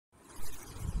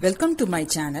Welcome to my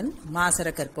channel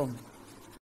Maasarakarpom.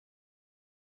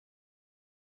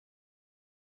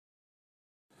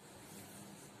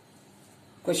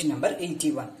 Question number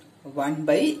 81. 1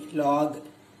 by log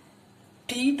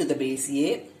t to the base a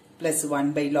plus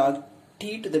 1 by log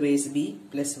t to the base b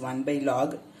plus 1 by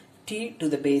log t to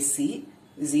the base c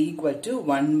is equal to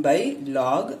 1 by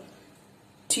log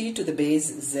t to the base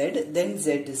z, then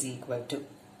z is equal to.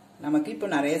 நமக்கு இப்போ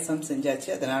நிறைய some செஞ்சாச்சு,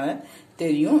 அதனால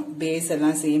தெரியும் base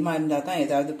எல்லாம் சேமா இருந்தா தான்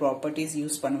ஏதாவது ப்ராப்பர்ட்டிஸ்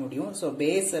யூஸ் பண்ண முடியும். ஸோ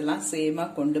பேஸ் எல்லாம் சேமா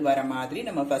கொண்டு வர மாதிரி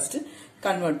நம்ம ஃபர்ஸ்ட்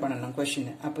கன்வெர்ட் பண்ணணும் கொஸ்டின்.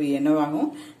 அப்போ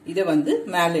என்னவாகும், இதை வந்து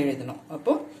மேல எழுதணும்.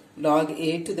 அப்போ log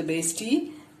a to the base t,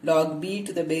 log b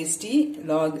to the base t,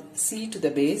 log c to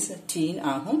the base t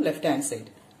ஆகும் லெஃப்ட் ஹேண்ட்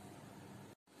சைடு.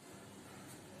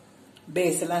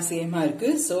 பேஸ் எல்லாம் சேமா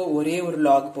இருக்கு, ஸோ ஒரே ஒரு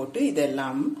log போட்டு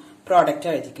இதெல்லாம்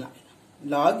ப்ராடக்டா எழுதிக்கலாம்.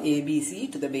 Log ABC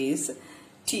to the base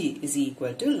t is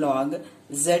equal to log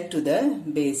z to the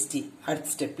base t.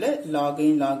 அடுத்த ஸ்டெப்ல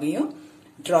logஐயும்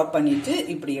drop பண்ணிட்டு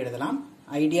இப்படி எழுதலாம்.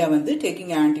 ஐடியா வந்து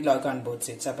taking anti-log on both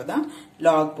sides. அப்பதான்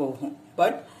log போகும்.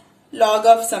 But log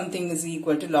of something is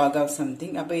equal to log of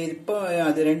something. அப்ப இப்போ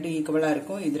அது ரெண்டும் ஈக்குவலா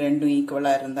இருக்கும், இது ரெண்டும்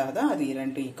ஈக்குவலா இருந்தாதான் அது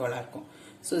ரெண்டும் ஈக்குவலா இருக்கும்.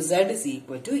 So z is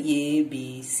equal to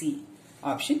ABC.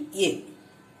 Option A.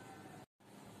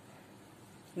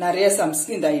 நிறைய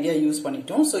சம்ஸ்க்கு இந்த ஐடியா யூஸ்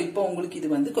பண்ணிட்டோம். ஸோ இப்போ உங்களுக்கு இது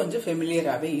வந்து கொஞ்சம்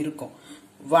ஃபெமிலியராகவே இருக்கும்.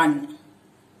 1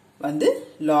 வந்து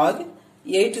log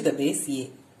a to the base a,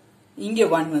 இங்க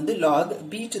 1 வந்து log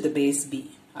b to the base b,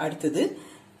 அடுத்தது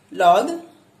log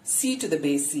c to the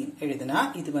base c எழுதுனா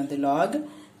இது வந்து log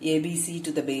abc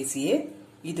to the base a,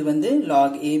 இது வந்து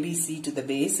log abc to the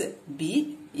base b,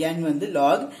 n வந்து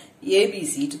log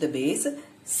abc to the base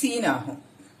c ஆகும்.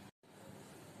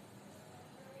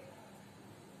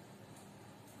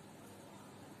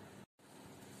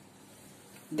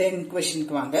 Then question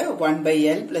க்கு வாங்க. 1 by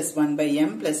L plus 1 by M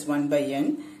plus 1 by N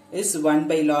is 1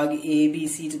 by log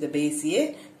ABC to the base A,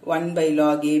 1 by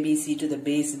log ABC to the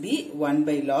base B, 1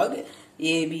 by log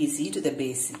ABC to the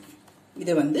base C.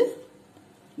 இதை வந்து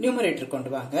numerator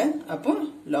கொண்டு வாங்க. அப்போ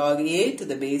log A to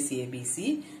the base ABC,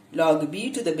 log B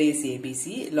to the base ABC,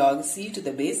 log C to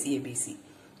the base ABC.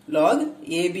 Log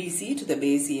ABC to the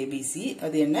base ABC,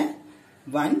 அது என்ன?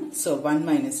 1. So 1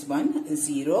 minus 1 is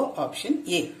 0. Option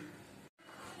A.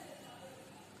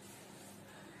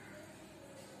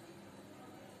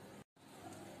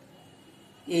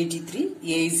 83.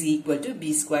 A is equal to b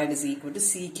squared is equal to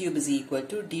c cube is equal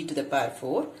to d to the power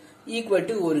 4 equal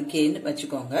to ஒரு k ன்னு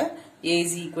வச்சுக்கோங்க. A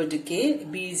is equal to k,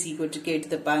 b is equal to k to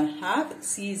the power half,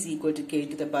 c is equal to k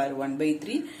to the power 1 by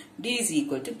 3, d is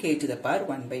equal to k to the power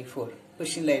 1 by 4.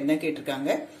 கொஸ்டின்ல என்ன கேட்டிருக்காங்க?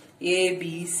 A,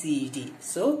 B, C, D.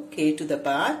 So k to the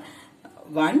power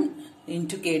 1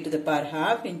 into k to the power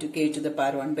half into k to the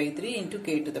power 1 by 3 into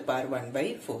k to the power 1 by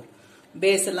 4.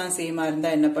 Base எல்லாம் சேமா இருந்தா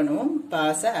என்ன பண்ணுவோம்?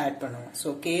 பாஸ add பண்ணுவோம். So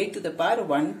k to the power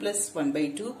 1 plus 1 by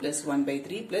 2 plus 1 by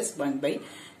 3 plus 1 by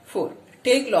 4.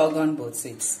 Take log on both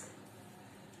sides.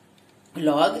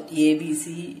 Log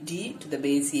ABCD to the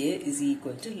base A is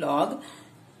equal to log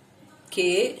k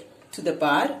to the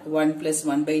power 1 plus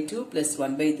 1 by 2 plus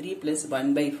 1 by 3 plus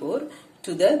 1 by 4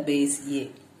 to the base A.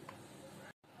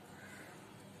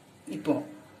 இப்போ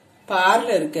பார்ல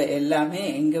இருக்க எல்லாமே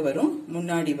எங்க வரும்?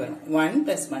 முன்னாடி வரும். 1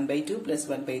 plus 1 by 2 plus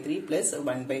 1 by 3 plus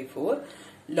 1 by 4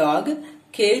 log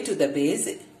k to the base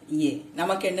A.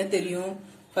 நமக்கு என்ன தெரியும்?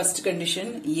 First condition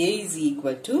A is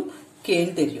equal to k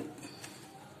ன்னு தெரியும்.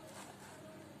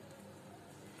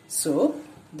 So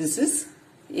this is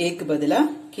A க்கு பதிலா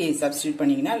k substitute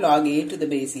பண்ணீங்கன்னா log A to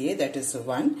the base A, that is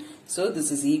 1. So this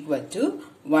is equal to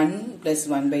 1 plus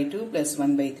 1 by 2 plus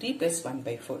 1 by 3 plus 1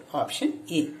 by 4. Option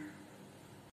A.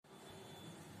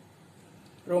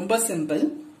 ரொம்ப simple,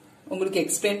 உங்களுக்கு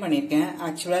explain பண்ணியிருக்கேன்.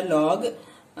 ஆக்சுவலா log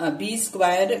b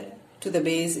squared to the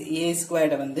base a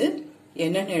squared வந்து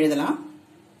என்னன்னு எழுதலாம்?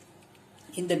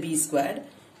 இந்த b squared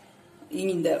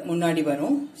இந்த முன்னாடி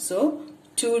வரும். So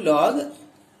 2 log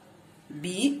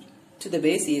b to the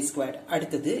base a squared.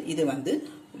 அடுத்தது இது வந்து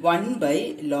 1 by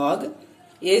log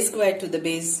a squared to the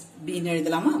base b ன்னு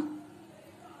எழுதலாமா?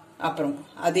 அப்புறம்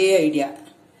அதே ஐடியா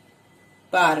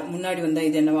பார், முன்னாடி வந்தா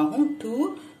இது என்னவாகும்? 2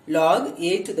 log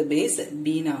a to the base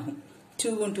b ஆகும். 2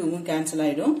 2 கேன்சல்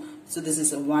ஆயிடும். So this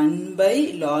is 1 by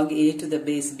log a to the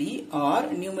base b, or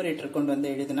numerator கொண்டு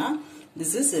வந்து எழுதுனா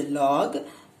this is log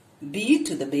b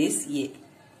to the base a.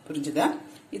 புரிஞ்சுதா?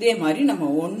 இதே மாதிரி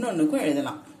நம்ம ஒன்னொன்னுக்கும்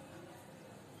எழுதலாம்.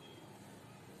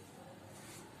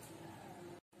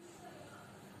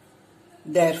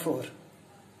 Therefore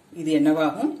இது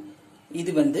என்னவாகும்?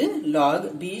 இது வந்து log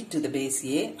b to the base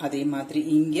a. அதே மாதிரி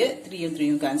இங்க 3 and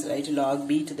 3 cancel ஆயிட்டு log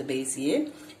b to the base a.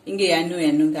 இங்க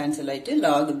n cancel ஆயிட்டு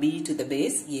log b to the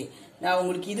base a. நான்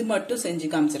உங்களுக்கு இது மட்டும் செஞ்சு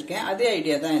காமிச்சிருக்கேன். அதே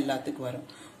ஐடியா தான் எல்லாத்துக்கும் வரும்.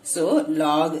 So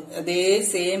log அதே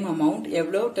same amount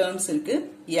எவ்வளவு terms இருக்கு?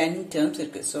 n terms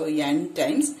இருக்கு. So n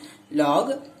times log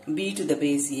b to the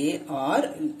base a or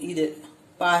இது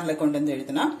பார்ல கொண்டு வந்து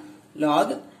எழுதுனா log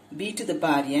b to the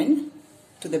power n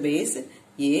to the base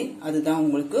a. அதுதான்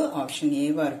உங்களுக்கு ஆப்ஷன் A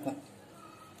வா இருக்கும்.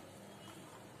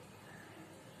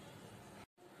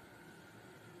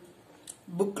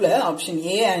 புக்ல ஆப்ஷன்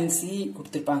A and C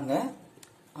கொடுத்திருப்பாங்க.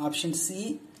 ஆப்ஷன் C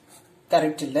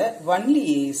கரெக்ட் இல்ல. only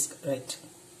A is right.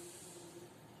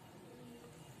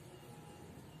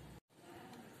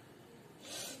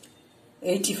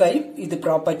 இது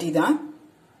ப்ராப்பர்ட்டி தான்.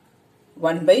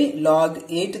 1 by log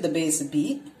a to the base b.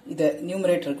 இத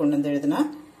நியூமரேட்டர் கொண்டு வந்து எழுதுனா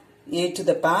a to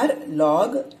the power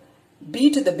log b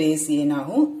to the base a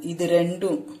நாகும். இது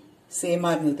ரெண்டும் சேமா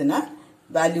இருந்ததுன்னா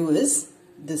value is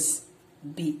this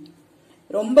b.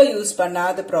 ரொம்ப யூஸ்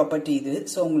பண்ணாத ப்ராப்பர்ட்டி இது.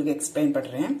 சோ உங்களுக்கு எக்ஸ்பிளைன்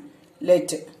பண்றேன்.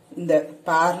 let இந்த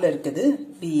பார்ல இருக்குது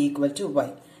b equal to y.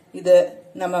 இத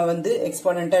நம்ம வந்து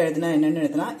எக்ஸ்போனன்ட்டா எழுதுனா என்னன்னு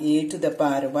எழுதுனா a to the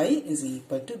power y is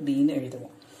equal to b ன்னு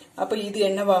எழுதுவோம். அப்ப இது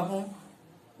என்னவாகும்?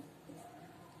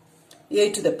 a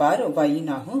to the power y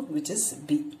நாகும், which is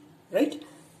b, right?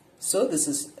 So this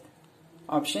is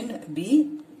option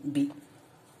b.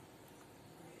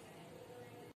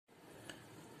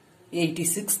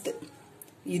 86th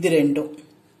இது ரெண்டும்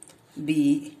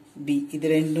b இது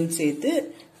ரெண்டும் சேர்த்து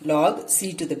log c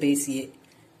to the base a.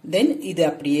 then இது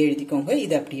அப்படியே எழுதிக்கோங்க,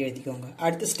 இது அப்படியே எழுதிக்கோங்க.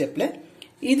 அடுத்த ஸ்டெப்ல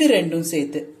இது ரெண்டும்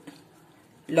சேர்த்து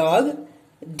log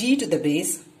d to the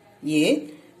base a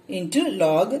into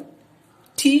log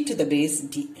t to the base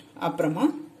d. அப்புறமா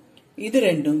இது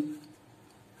ரெண்டும்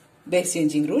base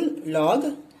changing rule log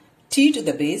t to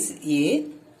the base a,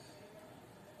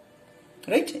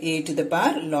 right? a to the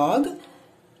power log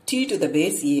t to the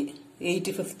base a.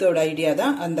 85th oda idea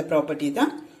தான், அந்த property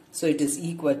தான். So it is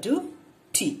equal to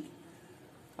t.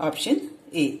 Option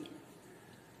A.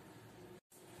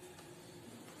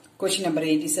 Question number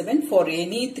 87. For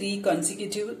any 3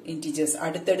 consecutive integers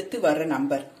அடுத்தடுத்து வர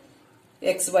number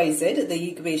x, y, z, the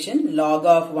equation log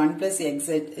of 1 plus xz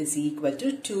is equal to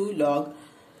 2 log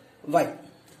y.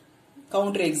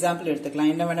 Counter example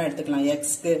எடுத்துக்கலாம். என்ன வேணா எடுத்துக்கலாம். x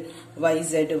க்கு y,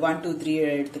 z 1, 2, 3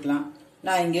 எடுத்துக்கலாம்.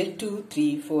 நான் இங்கே 2, 3,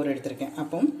 4 எடுத்திருக்கேன்.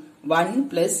 அப்போ 1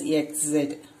 plus xz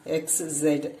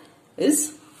is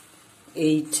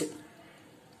 8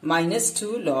 minus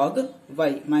 2 log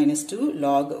y minus 2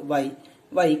 log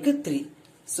y க்கு 3.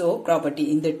 So property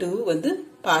இந்த 2 வந்து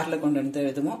பார்ல கொண்டு வந்து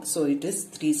எழுதுவோம். So it is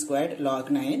 3 squared log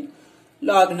 9.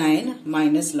 Log 9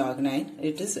 minus log 9,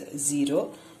 it is 0.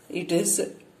 It is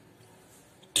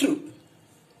true.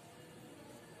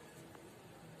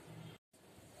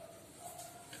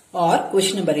 Or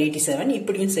question number 87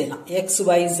 இப்படியும் செய்யலாம். x,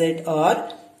 y, z or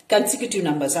consecutive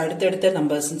numbers அடுத்தடுத்த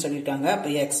numbers சொல்லிருக்காங்க. அப்ப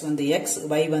x வந்து x,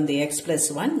 y வந்து x plus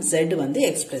 1, z வந்து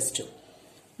x plus 2.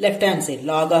 Left hand side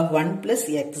log of 1 plus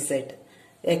xz.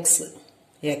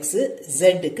 x z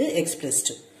க்கு x plus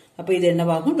 2. அப்ப இது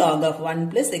என்னவாகும்? log of 1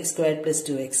 plus x squared plus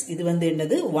 2x. இது வந்து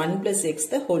என்னது? 1 plus x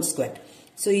the whole square.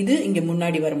 So இது இங்க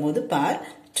முன்னாடி வரும்போது பார்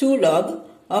 2 log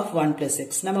of 1 plus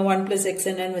x. நம்ம 1 plus x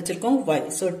என்னன்னு வச்சிருக்கோம்? y.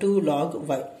 So 2 log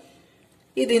y.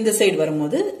 இது இந்த சைடு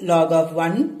வரும்போது log of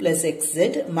 1 plus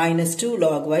xz minus 2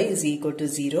 log y is equal to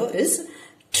 0 is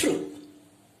true.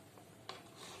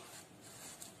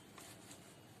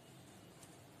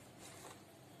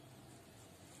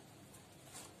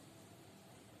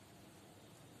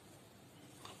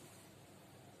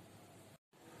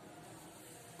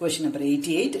 Question number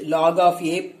 88. Log of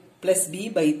a plus b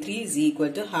by 3 is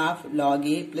equal to half log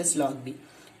a plus log b.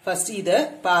 First இத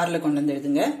பார்ல கொண்டு வந்து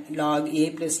எழுதுங்க. log a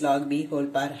plus log b whole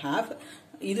power half.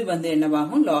 இது வந்து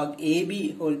என்னவாகும்? log ab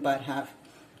whole power half.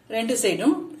 ரெண்டு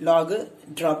சைடும் log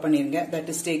drop பண்ணிருங்க. That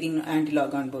is taking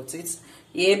anti-log on both sides.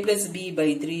 a plus b by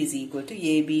 3 is equal to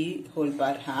ab whole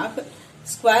power half.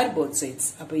 Square both sides.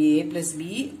 அப்ப a plus b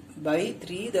by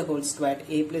 3 the whole squared.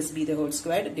 a plus b the whole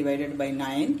squared divided by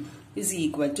 9 is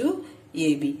equal to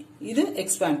ab. இது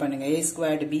expand பண்ணுங்க. a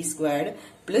squared b squared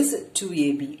plus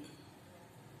 2ab.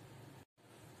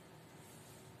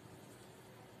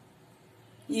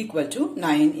 equal to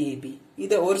 9ab.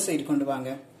 இத ஒரு side கொண்டு வாங்க.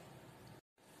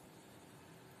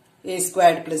 a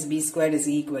squared plus b squared is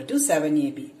equal to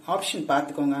 7ab. Option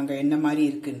பார்த்துக்கோங்க அங்க என்ன மாதிரி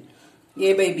இருக்குன்னு.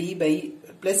 a by b by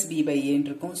plus b by a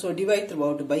இருக்கும். So divide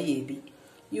throughout by ab.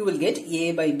 You will get a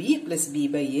by b plus b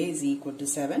by a is equal to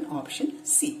 7. Option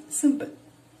C. Simple.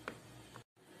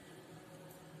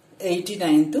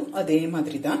 89th அதே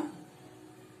மாதிரி தான்.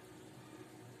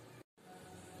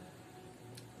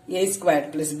 a squared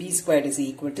plus b squared is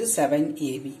equal to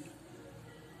 7ab.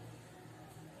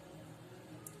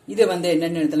 இதை வந்து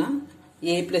என்னன்னு எழுதலாம்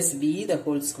a plus b the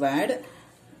whole squared.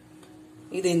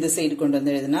 இது இந்த side கொண்டு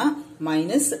வந்து எழுதுனா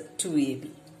minus 2ab.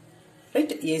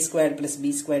 Right? a squared plus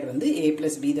b squared வந்து a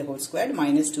plus b the whole squared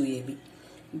minus 2ab.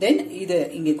 Then இதை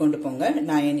இங்கே கொண்டு போங்க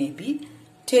 9ab.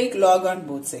 Take log on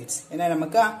both sides. ஏன்னா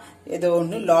நமக்கு ஏதோ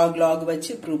ஒன்று log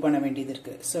வச்சு ப்ரூவ் பண்ண வேண்டியது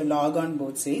இருக்கு. So log on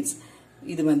both sides.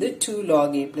 இது வந்து 2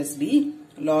 log a plus b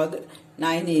log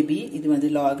 9ab. இது வந்து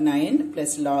log 9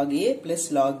 plus log a plus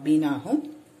log b ஆகும்.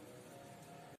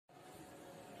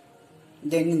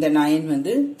 Then இந்த 9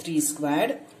 வந்து 3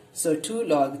 squared. So 2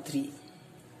 log 3.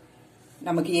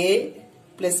 நமக்கு a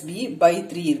plus b by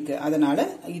 3 இருக்கு. அதனால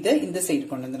இதை இந்த சைடு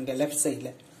கொண்டு வந்துருங்க left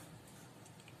sideல.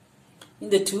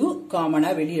 இந்த 2 காமனா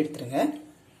வெளியே எடுத்துருங்க.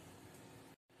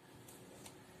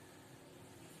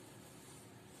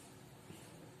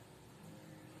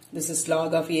 This is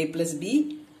log of a plus b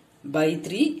by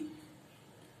 3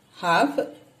 half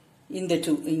இந்த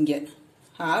 2 இங்க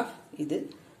half இது.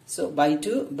 So by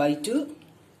 2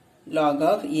 log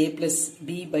of a plus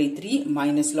b by 3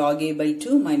 minus log a by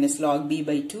 2 minus log b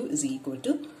by 2 is equal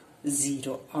to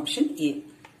 0. Option A.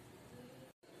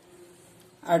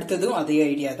 அடுத்ததும் அதே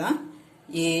idea தான்.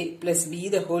 a plus b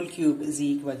the whole cube is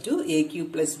equal to a cube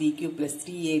plus b cube plus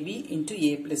 3ab into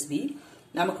a plus b.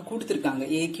 நமக்கு கொடுத்திருக்காங்க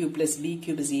a cube plus b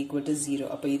cube is equal to 0.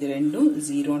 அப்ப இது ரெண்டும்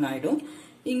 0 ஆயிடும்.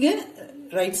 இங்க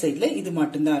ரைட் சைடுல இது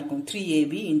மட்டும் தான் இருக்கும்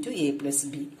 3ab into a plus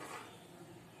b.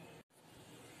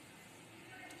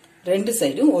 ரெண்டு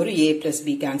சைடும் ஒரு a plus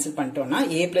b கேன்சல் பண்ணிட்டோம்னா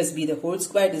a plus b the whole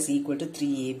squared is equal to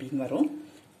 3ab வரும்.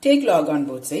 Take log on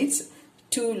both sides.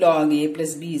 2 log a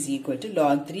plus b is equal to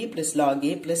log 3 plus log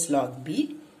a plus log b.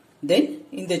 Then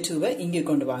இந்த 2 இங்கே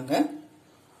கொண்டு வாங்க.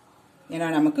 ஏன்னா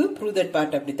நமக்கு prove that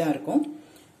part அப்படி தான் இருக்கும்.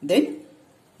 Then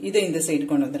இதை இந்த சைடு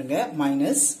கொண்டு வந்துருங்க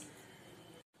minus.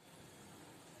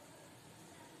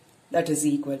 That is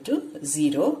equal to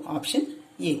 0. Option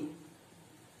A.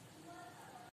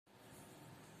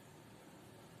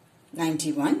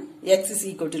 91. X is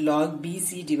equal to log bc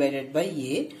divided by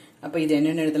a. அப்ப இது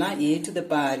என்னன்னு எழுதலாம் a to the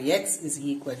power x is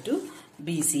equal to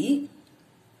bc.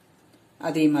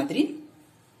 அதே மாதிரி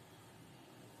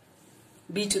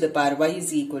b to the power y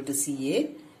is equal to ca.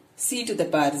 c to the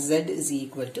power z is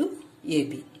equal to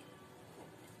ab.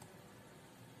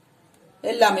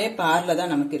 எல்லாமே பார்ல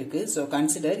தான் நமக்கு இருக்கு. So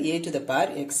consider a to the power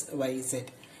x y z.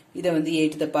 இதை வந்து a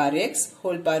to the power x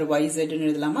whole power y z ன்னு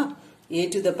எழுதலாமா? a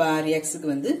to the power x க்கு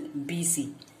வந்து bc.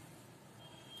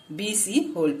 bc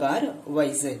whole power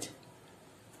yz.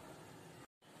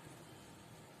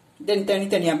 Then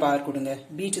தனித்தனியா பவர் கொடுங்க.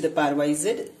 b to the power yz,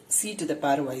 c to the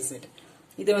power yz.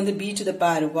 இது வந்து b to the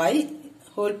power y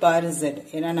whole power z.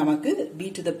 ஏன்னா நமக்கு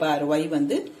b to the power y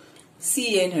வந்து ca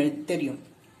ன்னு தெரியும்.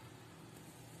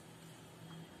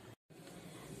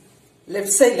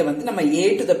 Left சைடுல வந்து நம்ம a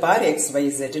to the power x y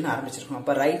z ன்னு ஆரம்பிச்சிருக்கோம்.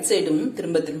 அப்ப ரைட் சைடும்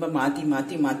திரும்ப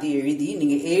மாத்தி எழுதி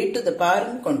நீங்க a to the power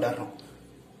ன்னு கொண்டு வரணும்.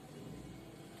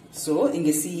 So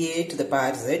இங்க ca to the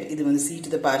power z, இது வந்து c to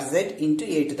the power z into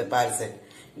a to the power z.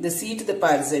 இந்த c to the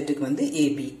power z க்கு வந்து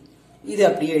ab. இது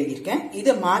அப்படியே எழுதியிருக்கேன்.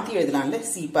 இதை மாத்தி எழுதலாம்ல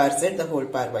c power z the whole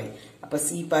power y. அப்ப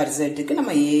c power z க்கு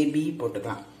நம்ம ab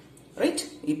போட்டுக்கலாம். ரைட்?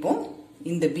 இப்போ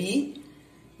இந்த b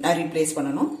நான் ரீப்ளேஸ்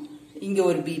பண்ணணும். இங்க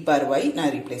ஒரு b power y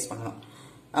நான் ரீப்ளேஸ் பண்ணணும்.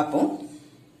 அப்போ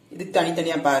இதுக்கு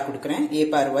தனித்தனியா பவர் கொடுக்கிறேன். a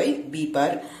power y, b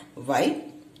power y.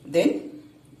 Then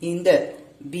இந்த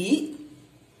b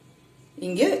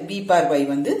இங்க b power y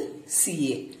வந்து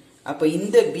ca. அப்ப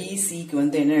இந்த bc க்கு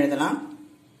வந்து என்ன எழுதலாம்?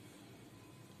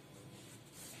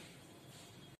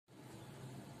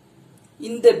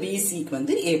 இந்த bc க்கு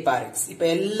வந்து a power x. இப்ப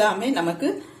எல்லாமே நமக்கு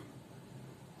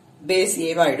பேஸ்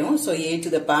a ஆயிடும். So a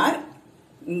to the power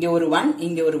இங்க ஒரு 1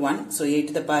 இங்க ஒரு 1. So a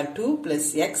to the power 2 plus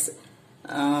x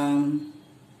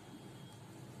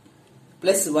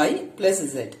plus y plus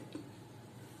z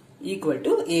equal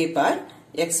to a power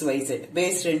x y z.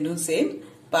 Base ரெண்டும் சேம்.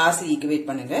 பாஸ் ஈக்குவேட்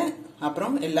பண்ணுங்க.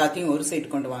 அப்புறம் எல்லாத்தையும் ஒரு சைடு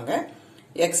கொண்டு வாங்க.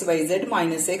 x y z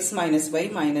minus x minus y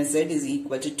minus z is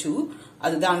equal to 2.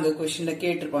 அதுதான் அங்க क्वेश्चनல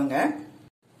கேட்டிருப்பாங்க.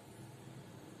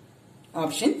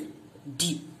 Option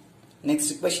D. Next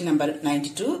question number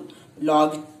 92.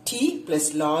 Log t plus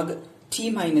log t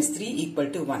minus 3 equal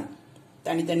to 1.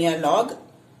 தனித்தனியா log.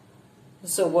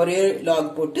 So ஒரே log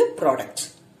போட்டு product.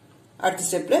 அடுத்த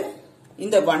ஸ்டெப்ல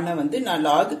இந்த 1 வந்து நான்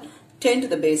log 10 to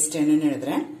the base 10 ன்னு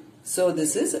எழுதுறேன். So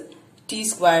this is t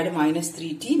squared minus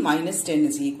 3t minus 10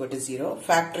 is equal to 0.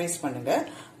 Factorize பண்ணுங்க.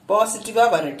 பாசிட்டிவா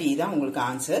வர t தான் உங்களுக்கு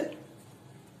answer.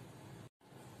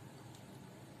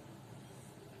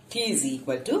 t is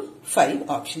equal to 5.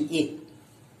 Option A.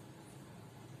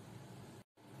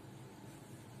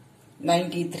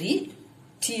 93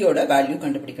 t ஓட வேல்யூ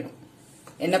கண்டுபிடிக்கணும்.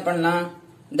 என்ன பண்ணலாம்?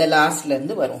 இந்த லாஸ்ட்ல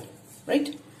இருந்து வரும்.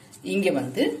 ரைட்? இங்க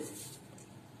வந்து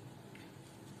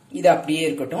இது அப்படியே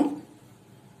இருக்கட்டும்.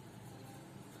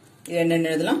 இது என்ன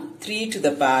எழுதலாம்? 3 to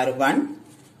the power 1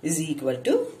 is equal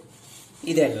to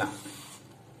இதெல்லாம்.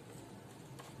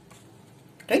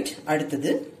 ரைட்?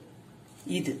 அடுத்தது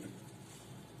இது.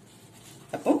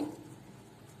 அப்போ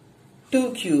 2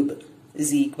 cube is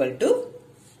equal to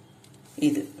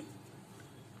இது.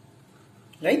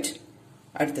 ரைட்?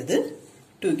 அடுத்தது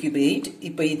 2 cube 8.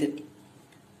 இப்போ இது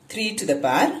 3 to the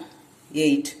power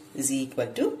 8 is equal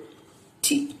to t.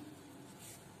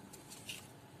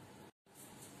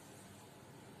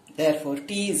 Therefore,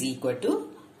 t is equal to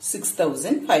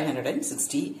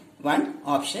 6561.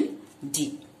 Option D.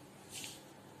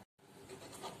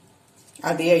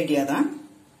 அதே ஐடியா தான்.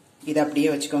 இது அப்படியே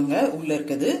வச்சுக்கோங்க. உள்ள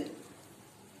இருக்குது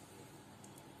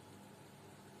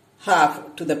half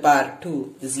to the power 2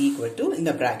 is equal to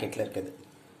இந்த bracketல இருக்குது.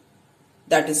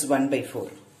 That is 1/4.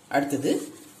 அடுத்தது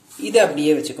இது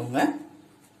அப்படியே வச்சுக்கோங்க.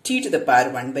 t to the power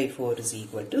 1/4 is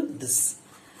equal to this.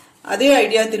 அதே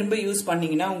ஐடியா திரும்ப யூஸ்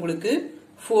பண்ணீங்கன்னா உங்களுக்கு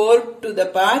 4 to the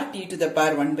power t to the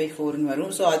power 1/4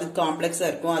 வரும். சோ அது காம்ப்ளெக்ஸா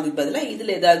இருக்கும். அதுக்கு பதிலா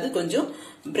இதுல ஏதாவது கொஞ்சம்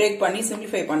பிரேக் பண்ணி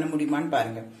சிம்பிளிஃபை பண்ண முடியுமான்னு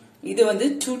பாருங்க. இது வந்து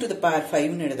 2 to the power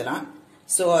 5 ன்னு எழுதலாம்.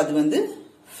 சோ அது வந்து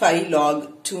 5 log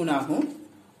 2 ஆகும்.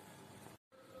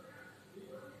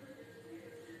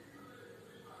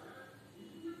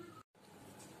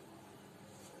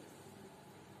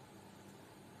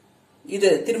 இது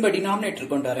திரும்ப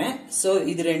டினாமினேட்டர் கொண்டு வரேன். சோ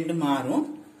இது ரெண்டு மாறும்.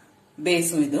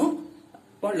 பேஸும் இதுவும்.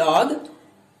 இப்போ log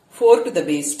 4 to the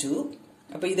base 2.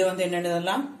 அப்ப இத வந்து என்ன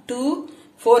எழுதலாம்? 2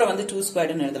 4 வந்து 2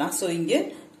 squared ன்னு எழுதலாம். சோ இங்க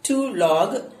 2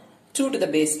 log 2 to the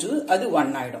base 2 அது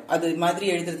 1 ஆயிடும். அது மாதிரி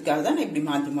எழுதுறதுக்காக தான் நான் இப்படி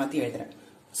மாத்தி மாத்தி எழுதுறேன்.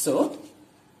 So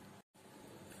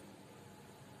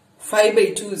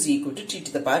 5/2 is equal to t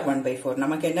to the power 1/4.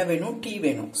 நமக்கு என்ன வேணும்? t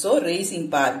வேணும். So raising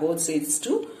power both sides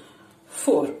to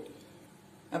 4.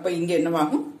 அப்ப இங்க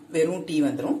என்னவாகும்? வெறும் t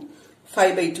வந்துரும்.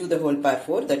 5/2 the whole power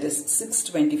 4, that is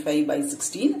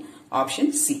 625/16. Option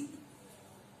C.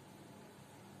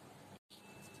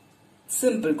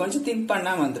 Simple. கொஞ்சம் think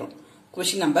பண்ணா வந்துரும்.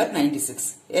 Question number 96.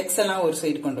 x எல்லாம் ஒரு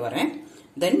சைடு கொண்டு வரேன்.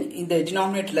 Then இந்த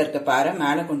denominatorல இருக்க பாரை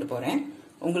மேல கொண்டு போறேன்.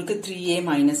 உங்களுக்கு 3a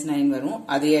minus 9 வரும்.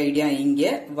 அதே ஐடியா இங்க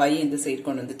y இந்த சைடு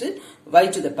கொண்டு வந்துட்டு y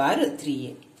to the power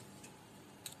 3a.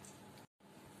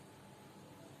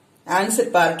 Answer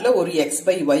பார்ட்ல ஒரு x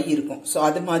by y இருக்கும். சோ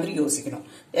அது மாதிரி யோசிக்கணும்.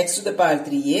 x to the power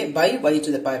 3a by y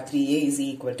to the power 3a is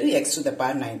equal to x to the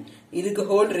power 9. இதுக்கு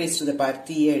whole raised to the power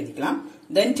 3a எழுதிக்கலாம்.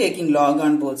 Then taking log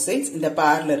on both sides, இந்த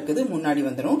பார்ல இருக்குது முன்னாடி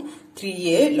வந்துரும்.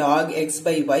 3a log x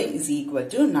by y is equal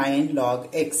to 9 log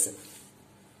x.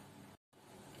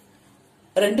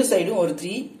 ரெண்டு சைடும் ஒரு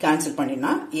 3 கேன்சல்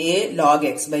பண்ணினா a log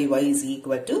x by y is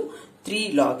equal to 3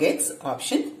 log x.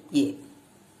 Option A.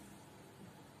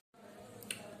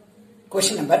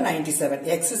 Question number 97.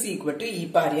 X is equal to e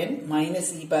power n minus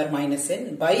e power minus n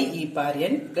by e power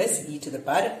n plus e to the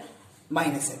power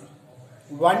minus n.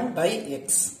 1 by x.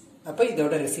 அப்ப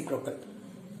இதோட reciprocal.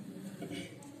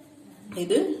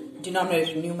 இது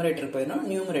denominator numerator போயிடும்.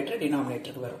 numerator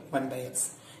denominator வரும். 1 by x.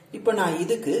 இப்போ நான்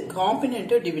இதுக்கு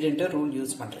complementary dividend rule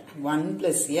use பண்றேன். 1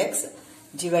 plus x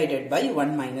divided by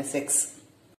 1 minus x.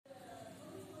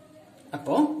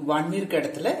 அப்போ 1 இருக்க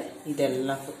இடத்துல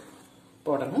இதெல்லாம்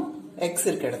போடணும். x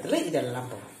இருக்க இடத்துல இதெல்லாம்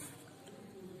போடணும்.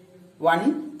 1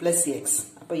 plus x.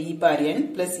 அப்ப e power n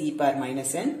plus e power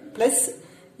minus n plus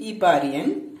e power n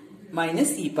minus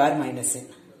e power minus n.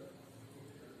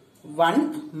 1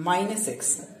 minus x.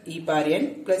 e power n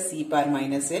plus e power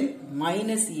minus n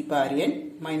minus e power n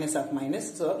minus of minus.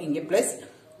 So, இங்க plus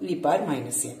e power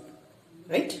minus n.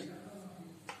 Right?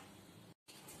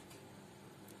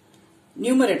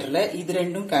 Numeratorல இது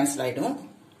ரெண்டும் cancel ஆயிடும்.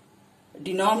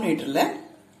 Denominatorல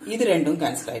இது ரெண்டும்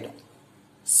cancel ஆயிடும்.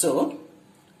 So,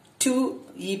 2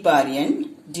 e power n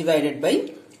divided by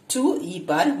 2 e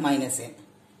power minus n.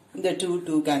 இந்த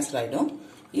 2 cancel ஆயிடும்.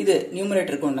 இது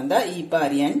numerator கொண்டு வந்தா e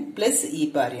power n plus e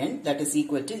power n, that is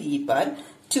equal to e power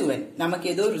 2n. நமக்கு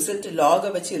ஏதோ result log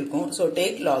வச்சு இருக்கும். So,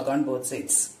 take log on both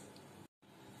sides.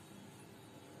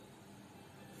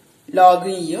 log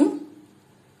யும்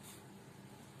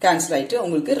cancel ஆயிட்டு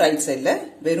உங்களுக்கு right sideல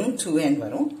வெறும் 2n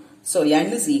வரும். So, n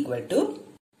is equal to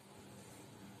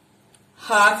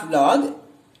half log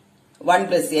 1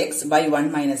 plus x by 1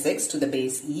 minus x to the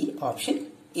base e. Option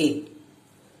A.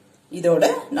 இதோட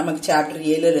நமக்கு chapter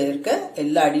 7ல இருக்க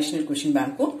எல்லா additional question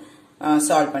bankum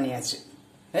solve பண்ணியாச்சு.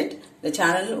 Right? The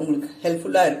channel உங்களுக்கு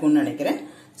helpful-ஆ இருக்கும்னு நினைக்கிறேன்.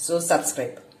 So,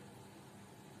 subscribe.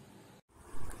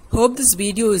 Hope this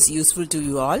video is useful to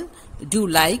you all. Do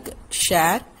like,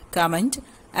 share, comment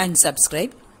and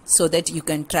subscribe so that you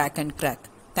can track and crack.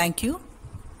 Thank you.